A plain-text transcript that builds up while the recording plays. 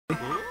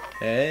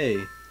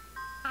Hey.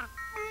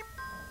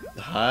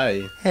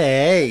 Hi.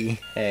 Hey.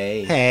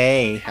 Hey.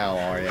 Hey. How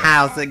are you?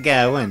 How's it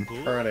going?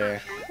 Pretty.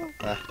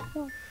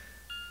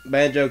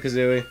 Banjo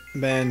Kazooie.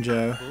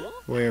 Banjo.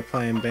 We're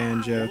playing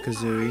Banjo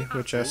Kazooie,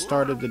 which I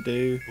started to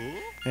do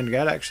and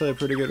got actually a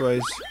pretty good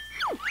ways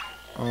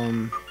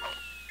on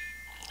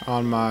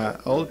my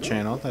old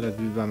channel that I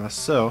do by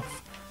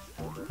myself.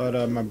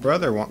 But my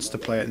brother wants to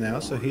play it now,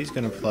 so he's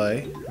going to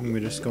play. And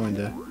we're just going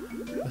to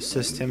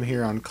assist him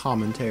here on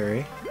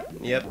commentary.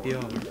 Yep, you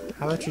are.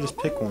 How about you just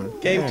pick one?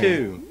 Game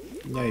 2.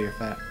 Yeah, you're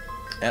fat.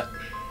 Yep.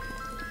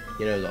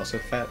 You know who's also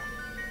fat?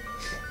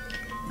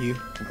 You?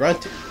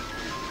 Grunty.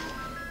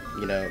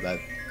 You know, that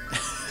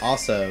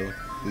also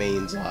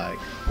means like...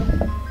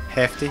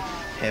 Hefty?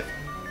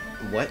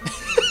 What?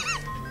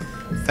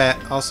 Fat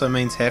also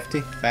means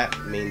hefty? Fat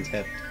means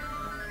hefty.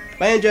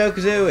 Banjo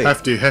Kazooie.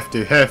 Hefty,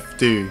 hefty,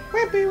 hefty.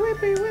 Whippy,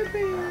 whippy,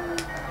 whippy.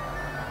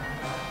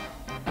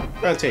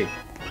 Grunty.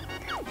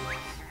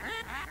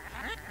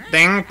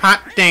 Ding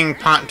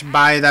pot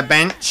by the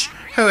bench.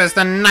 Who is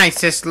the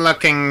nicest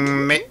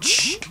looking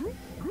Mitch?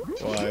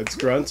 Why, it's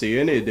Grunty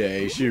any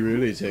day. She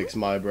really takes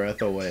my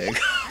breath away.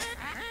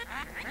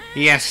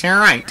 Yes, you're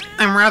right.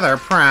 I'm rather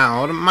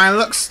proud. My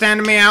looks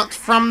stand me out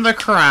from the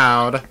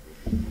crowd.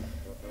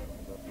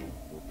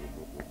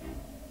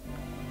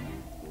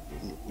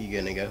 You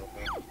gonna go?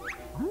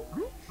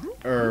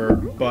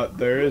 But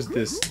there is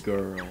this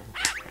girl.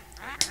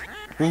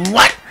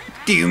 What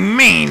do you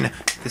mean?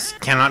 This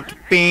cannot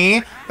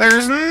be.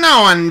 There's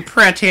no one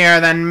prettier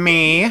than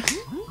me.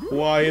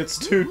 Why, it's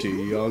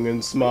Tootie, young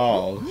and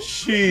small.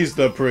 She's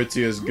the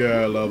prettiest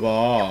girl of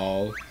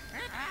all.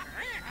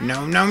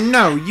 No, no,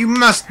 no, you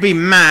must be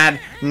mad.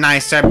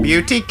 Nicer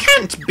beauty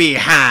can't be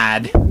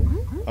had.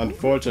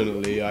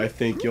 Unfortunately, I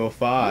think you'll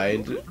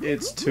find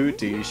it's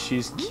Tootie.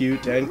 She's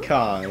cute and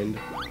kind.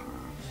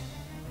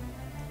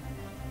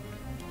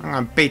 I'm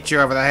gonna beat you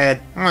over the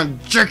head. I'm gonna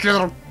jerk your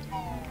little...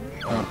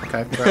 Oh,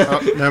 okay. Oh,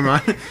 never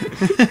mind.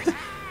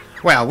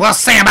 Well, we'll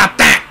see about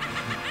that.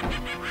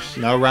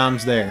 No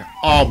rhymes there.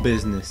 All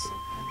business.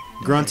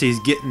 Grunty's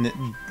getting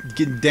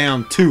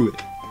down to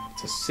it.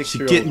 It's a She's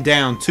 6-year-old getting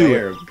down to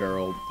bear, it.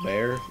 girl.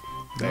 Bear?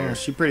 Yeah,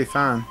 she's pretty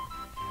fine.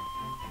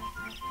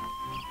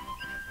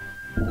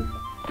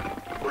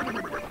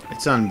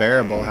 It's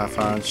unbearable how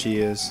fine she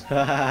is.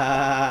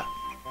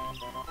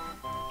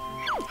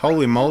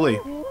 Holy moly.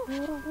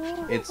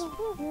 It's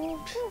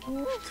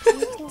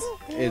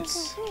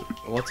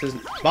what's his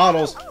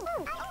Bottles.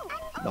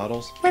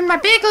 Bottles. When my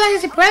big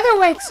lazy brother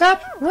wakes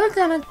up, we're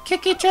gonna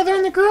kick each other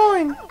in the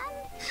groin.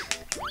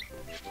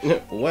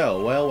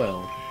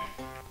 Well.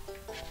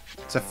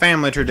 It's a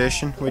family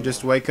tradition. We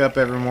just wake up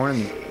every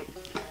morning and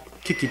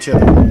kick each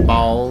other in the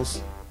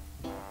balls.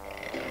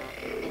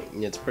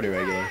 It's pretty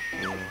regular.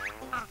 Yeah.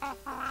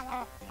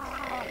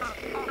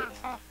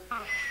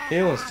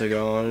 He wants to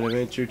go on an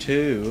adventure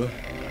too.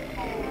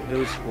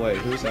 Who's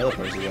the other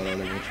person going on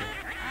an adventure?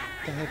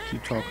 What the heck are you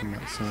talking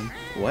about, son?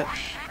 What?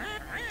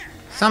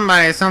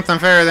 Somebody something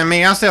fairer than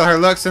me. I'll steal her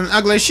looks and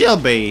ugly she'll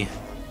be.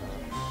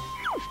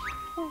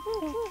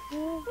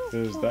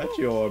 Is that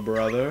your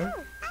brother?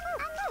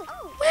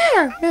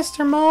 Where,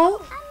 Mr.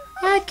 Mole?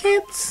 I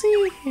can't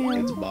see him.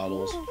 It's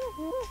Bottles.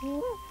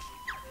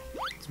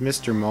 It's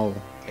Mr. Mole.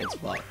 It's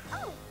Bottles.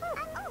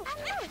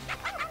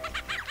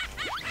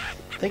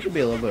 I think you'd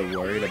be a little bit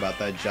worried about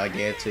that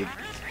gigantic...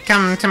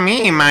 Come to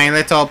me, my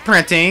little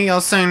pretty.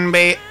 You'll soon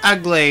be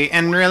ugly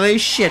and really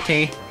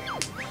shitty.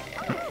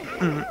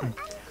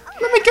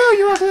 Let me go,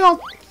 you ugly old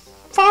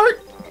fart.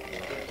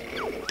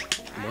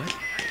 What?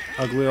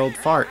 Ugly old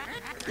fart.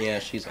 Yeah,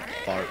 she's a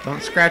fart.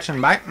 Don't scratch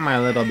and bite, my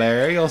little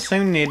bear. You'll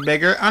soon need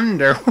bigger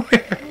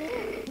underwear.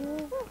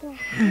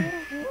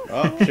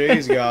 Oh,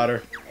 she's got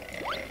her.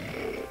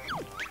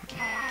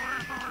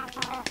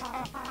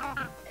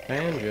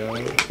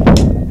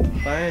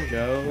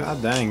 Banjo.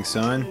 God dang,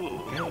 son.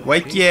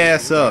 Wake your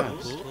ass up.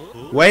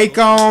 Wake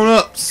on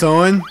up,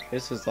 son.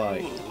 This is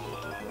like...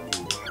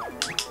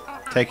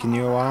 Taking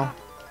you a while?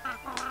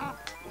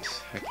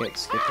 I can't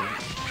skip it.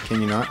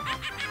 Can you not?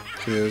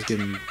 It was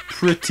getting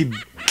pretty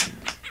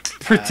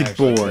Actually,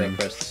 boring.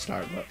 Press the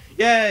start button.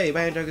 Yay,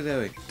 Banjo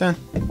Kazooie. Dun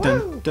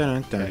dun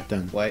dun dun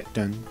dun. Wait.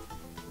 Dun.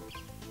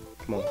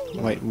 Come on.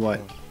 Wait,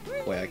 what?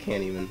 Wait, I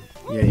can't even.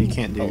 Yeah, you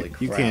can't do. Holy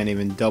You crap. can't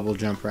even double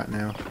jump right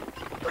now.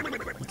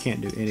 You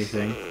can't do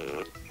anything.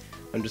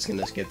 I'm just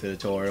gonna skip the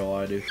tutorial,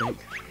 I do think.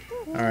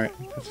 All right,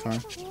 that's fine.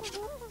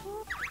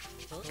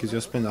 Because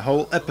you'll spend the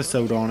whole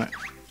episode on it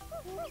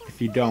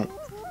if you don't.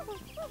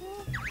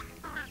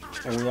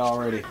 And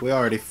we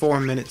already 4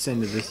 minutes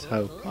into this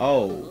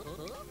hoe.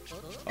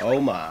 Oh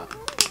my.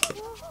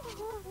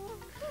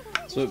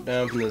 Swoop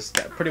down from the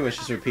sky. Pretty much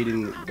just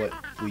repeating what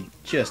we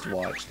just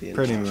watched.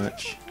 Pretty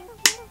much.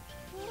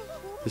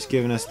 Just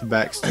giving us the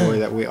backstory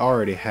that we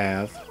already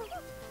have.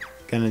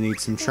 Gonna need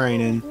some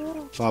training.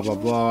 Blah blah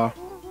blah.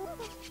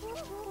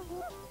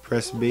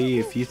 Press B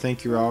if you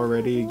think you're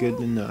already good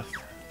enough.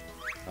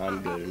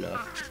 I'm good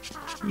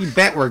enough. You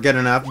bet we're good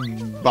enough,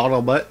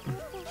 bottle butt.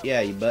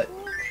 Yeah, you butt.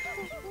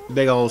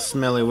 Big old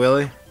smelly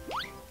willy.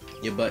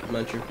 You butt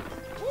muncher.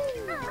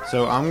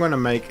 So I'm gonna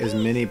make as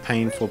many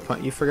painful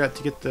You forgot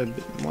to get the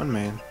one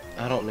man.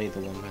 I don't need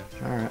the one man.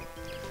 All right.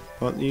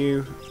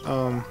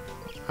 Well,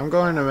 I'm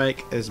going to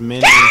make as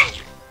many.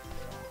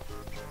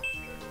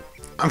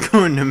 I'm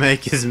going to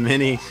make as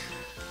many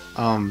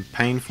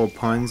painful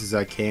puns as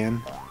I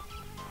can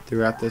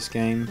throughout this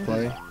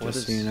gameplay.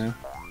 Just so you know.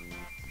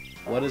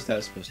 What is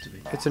that supposed to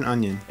be? It's an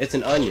onion. It's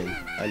an onion.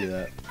 I knew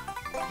that.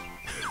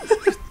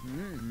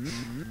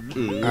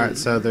 Alright,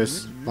 so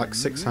there's like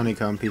 6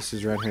 honeycomb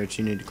pieces right here that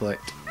you need to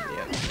collect.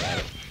 Yeah, got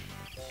it.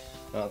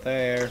 Not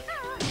there.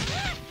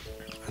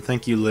 I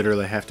think you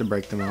literally have to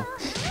break them all.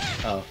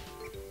 Oh.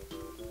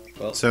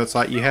 Well. So it's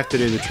like you have to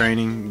do the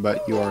training,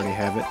 but you already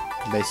have it,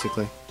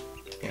 basically.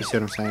 Yeah. You see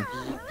what I'm saying?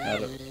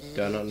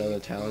 Do I not know the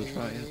talent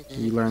try yet?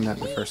 You learned that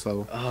in the first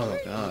level. Oh my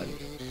god.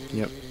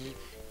 Yep.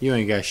 You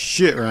ain't got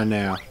shit right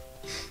now.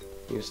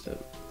 Used to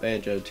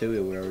Banjo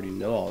Tooie, we already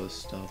know all this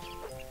stuff.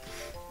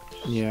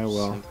 Yeah,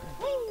 well,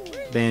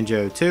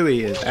 Banjo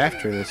Tooie is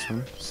after this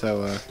one,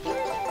 so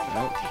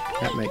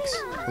that makes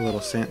a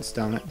little sense,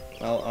 don't it?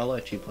 I'll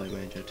let you play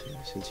Banjo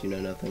Tooie since you know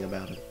nothing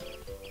about it.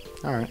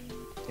 All right.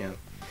 Yeah.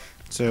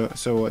 So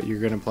what? You're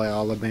gonna play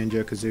all of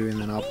Banjo Kazooie,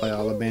 and then I'll play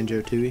all of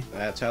Banjo Tooie.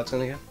 That's how it's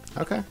gonna go.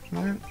 Okay.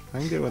 All right. I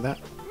can get with that.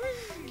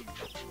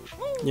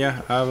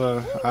 Yeah,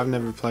 I've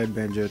never played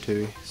Banjo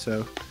Tooie,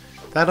 so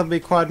that'll be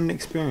quite an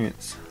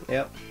experience.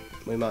 Yep.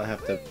 We might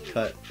have to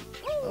cut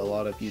a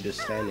lot of you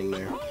just standing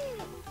there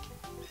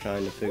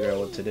trying to figure out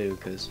what to do,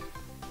 because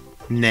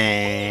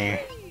Nah.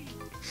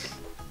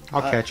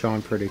 I'll catch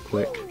on pretty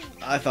quick.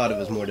 I thought it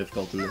was more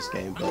difficult in this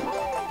game, but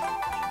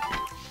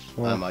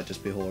Well, I might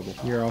just be horrible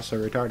you're also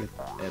retarded.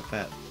 and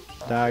fat.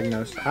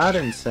 Diagnosed. I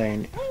didn't say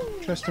any.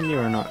 Tristan, you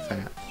are not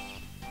fat.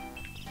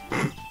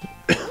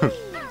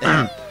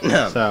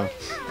 No. So,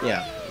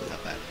 Yeah, not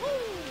fat.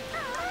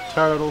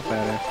 total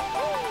fat ass.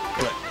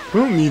 I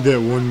don't need that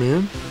one,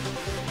 man.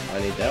 I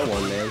need that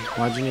one, man.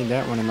 Why'd you need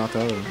that one and not the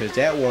other one? Because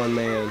that one,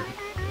 man...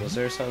 Was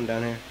there something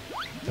down here?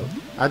 Nope.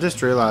 I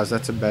just realized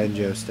that's a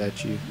banjo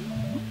statue.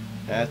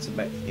 That's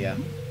yeah.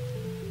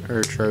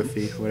 Or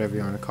trophy, whatever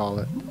you want to call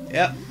it.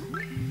 Yep.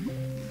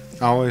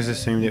 I always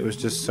assumed it was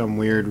just some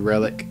weird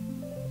relic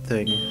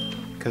thing.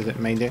 Because it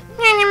made it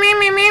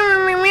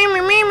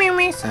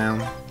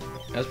sound.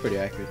 That's pretty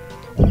accurate.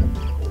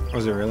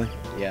 Was it really?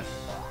 Yeah.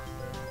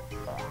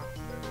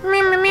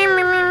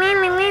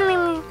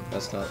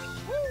 That's not...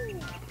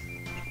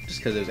 Just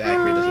because it was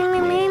accurate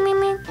doesn't mean...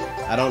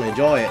 I don't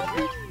enjoy it.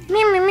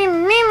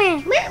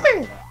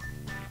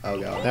 Oh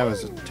god. That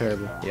was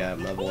terrible. Yeah,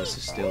 my voice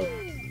is still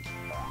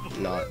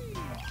not...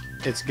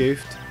 It's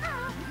goofed.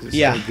 Is it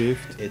Yeah. still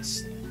goofed?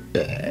 It's...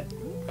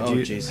 Oh,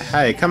 Jesus.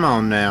 Hey, come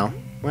on now.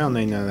 We don't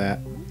need none of that.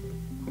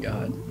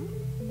 God.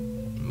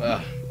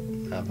 Ugh.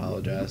 I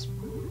apologize.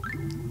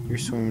 You're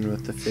swimming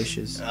with the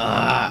fishes.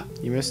 Ah!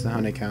 You missed the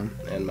honeycomb.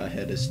 And my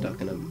head is stuck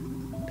in a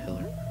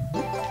pillar.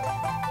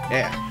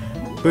 Yeah.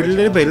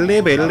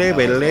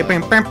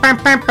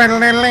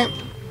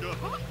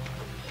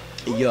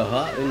 You're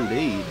hot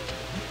indeed.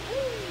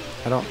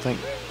 I don't think...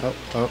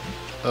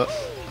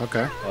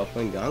 Okay. Up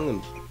and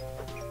Gangnam.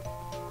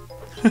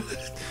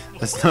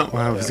 That's not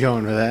where I was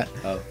going with that.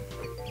 Oh.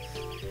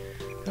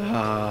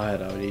 I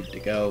don't need to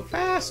go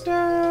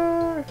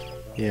faster.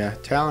 Yeah,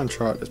 Talon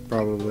Trot is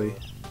probably...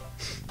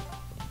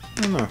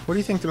 I don't know. What do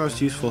you think the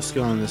most useful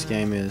skill in this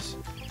game is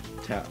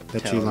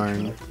that you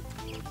learn?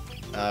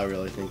 I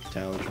really think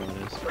Talon Trot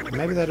is.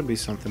 Maybe that'll be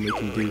something we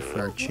can do for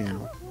our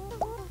channel.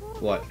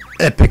 What?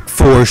 Epic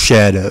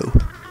foreshadow.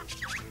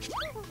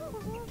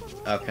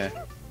 Okay.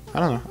 I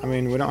don't know. I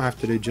mean, we don't have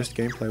to do just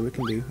gameplay. We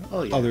can do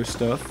other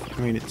stuff.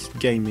 I mean, it's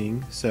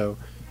gaming, so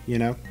you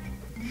know.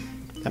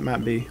 That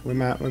might be. We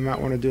might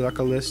want to do like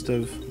a list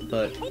of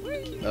But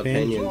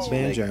opinions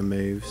banjo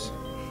moves.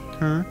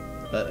 Huh?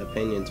 But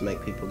opinions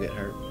make people get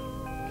hurt.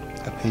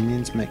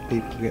 Opinions make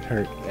people get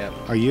hurt. Yeah.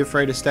 Are you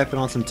afraid of stepping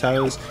on some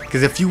toes?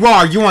 Because if you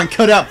are, you aren't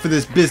cut out for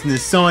this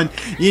business, son.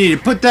 You need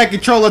to put that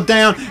controller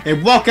down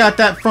and walk out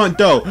that front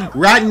door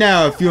right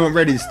now if you aren't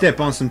ready to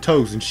step on some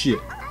toes and shit.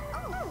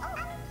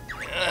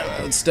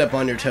 I'd step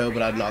on your toe,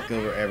 but I'd knock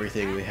over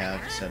everything we have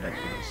set up,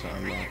 so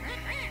I'm not.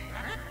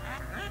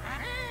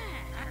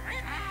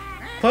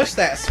 Push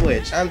that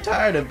switch. I'm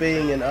tired of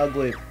being an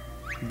ugly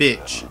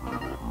Bitch.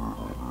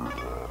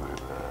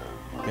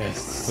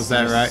 Yes. Was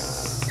that right?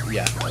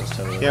 Yeah, that was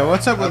totally Yeah,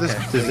 what's up with Okay,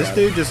 this? Does we this got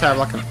dude just have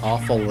like an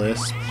awful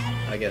lisp?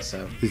 I guess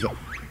so. He's like,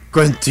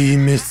 Grunty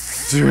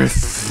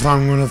mistress,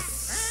 I'm gonna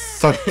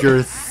suck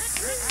your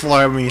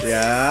slimy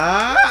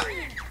Yeah.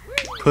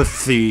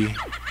 pussy.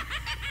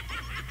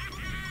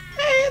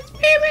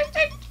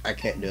 I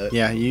can't do it.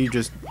 Yeah, you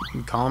just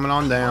calm it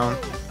on down.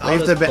 I'll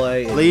just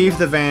play and- Leave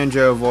the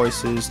banjo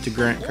voices to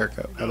Grant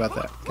Kirkhope. How about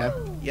that? Okay.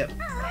 Yep.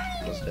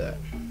 Let's do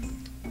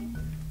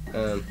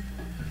that.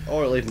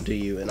 Or leave them to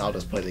you, and I'll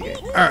just play the game.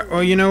 All right.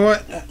 Well, you know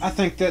what? I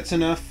think that's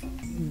enough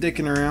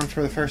dicking around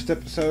for the first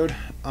episode.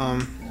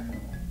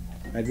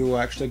 Maybe we'll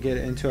actually get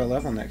into a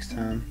level next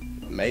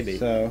time. Maybe.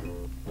 So,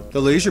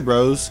 the Leisure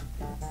Bros.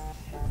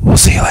 We'll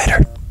see you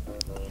later.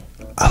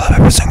 I love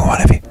everything. every single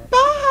one of you.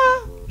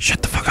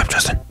 Shut the fuck up,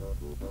 Justin.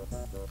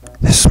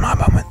 This is my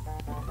moment.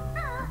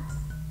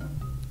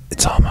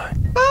 It's all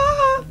mine.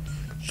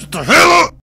 Shut the hell up!